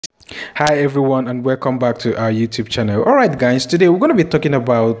Hi everyone and welcome back to our YouTube channel. Alright guys, today we're going to be talking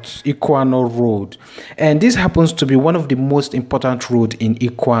about Ikwuano Road, and this happens to be one of the most important roads in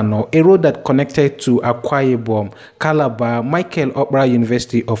Ikwuano, a road that connected to Akwa Ibom, Calabar, Michael Okpara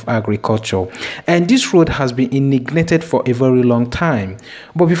University of Agriculture, and this road has been neglected for a very long time.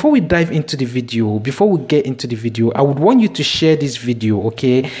 But before we dive into the video, I would want you to share this video,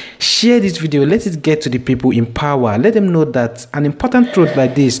 okay? Share this video, let it get to the people in power, let them know that an important road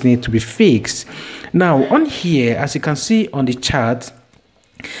like this needs to be fixed. Now on here, as you can see on the chart,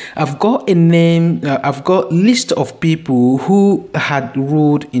 I've got a name, I've got list of people who had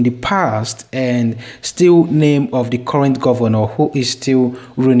ruled in the past and still name of the current governor who is still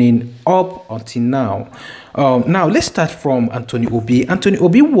running up until now. Now let's start from Anthony Obi. Anthony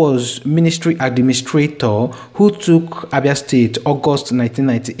Obi was ministry administrator who took Abia State August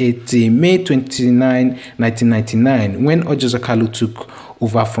 1998 to May 29, 1999 when Ojo took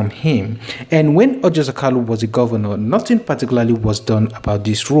over from him. And when Ojo was the governor, nothing particularly was done about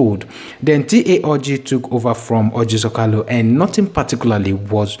this road. Then TAOG took over from Ojo and nothing particularly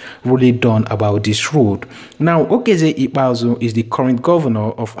was really done about this road. Now Okeze Ikpeazu is the current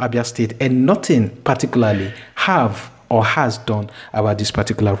governor of Abia State and nothing particularly have or has done about this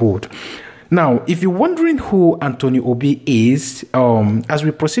particular road. Now, if you're wondering who Anthony Obi is, as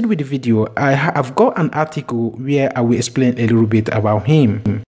we proceed with the video, I've got an article where I will explain a little bit about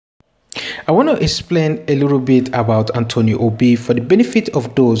him. I want to explain a little bit about Anthony Obi for the benefit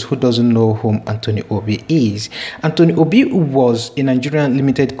of those who doesn't know whom Anthony Obi is. Anthony Obi was a Nigerian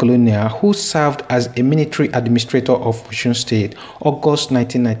limited colonial who served as a military administrator of Osun State, August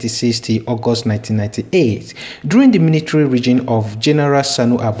 1996 to August 1998. During the military regime of General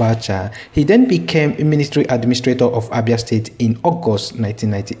Sanu Abacha, he then became a military administrator of Abia State in August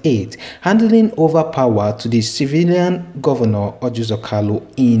 1998, handing over power to the civilian governor Ojo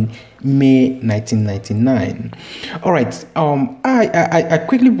in May 1999. All right, I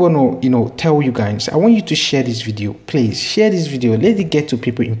quickly want to tell you guys, I want you to share this video. Please share this video, let it get to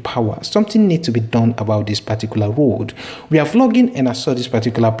people in power. Something needs to be done about this particular road. We are vlogging and I saw this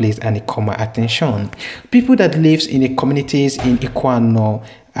particular place and it caught my attention. People that lives in the communities in Ikwuano,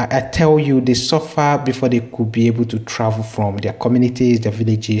 I tell you, they suffer before they could be able to travel from their communities, their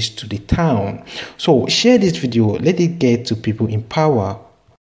villages to the town. So share this video, let it get to people in power.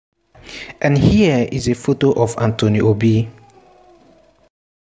 And here is a photo of Anthony Obi,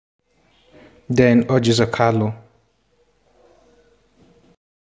 then Ojo,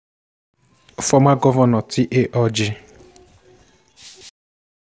 former governor TAOG,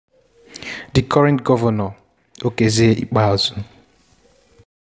 the current governor Okeze Ikpeazu.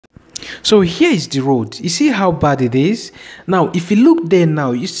 So here is the road. You see how bad it is? Now, if you look there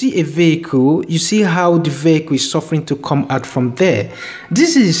now, you see a vehicle. You see how the vehicle is suffering to come out from there.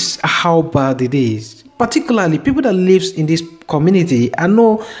 This is how bad it is. Particularly people that lives in this community, I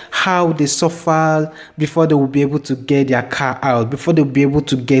know how they suffer before they will be able to get their car out, before they will be able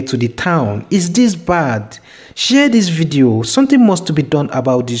to get to the town. Is this bad? Share this video. Something must be done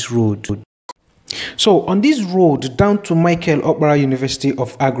about this road. So on this road down to Michael Okpara University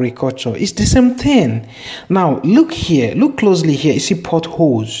of Agriculture, it's the same thing. Now look here, look closely here, you see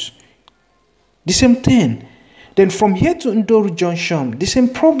potholes, the same thing. Then from here to Ndoru Junction, the same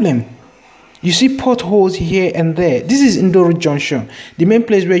problem. You see potholes here and there. This is Ndoru Junction, the main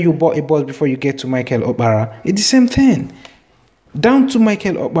place where you bought a bus before you get to Michael Okpara. It's the same thing. Down to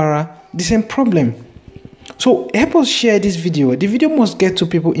Michael Okpara, the same problem. So help us share this video. The video must get to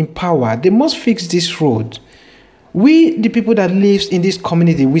people in power. They must fix this road. We, the people that lives in this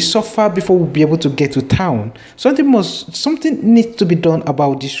community, we suffer before we'll be able to get to town. Something needs to be done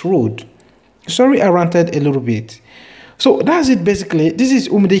about this road. Sorry, I ranted a little bit. So that's it basically. This is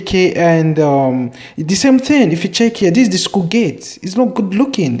Umudike, and the same thing. If you check here, this is the school gate. It's not good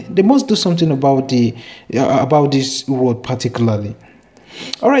looking. They must do something about this road particularly.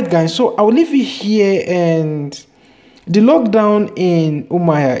 Alright guys, so I'll leave it here, and the lockdown in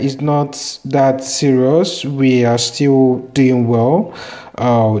Umuahia is not that serious. We are still doing well.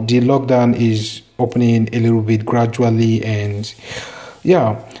 The lockdown is opening a little bit gradually, and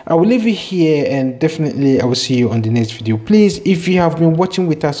yeah, I will leave it here, and definitely I will see you on the next video. Please, if you have been watching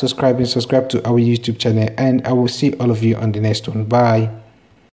without subscribing, subscribe to our YouTube channel, and I will see all of you on the next one. Bye.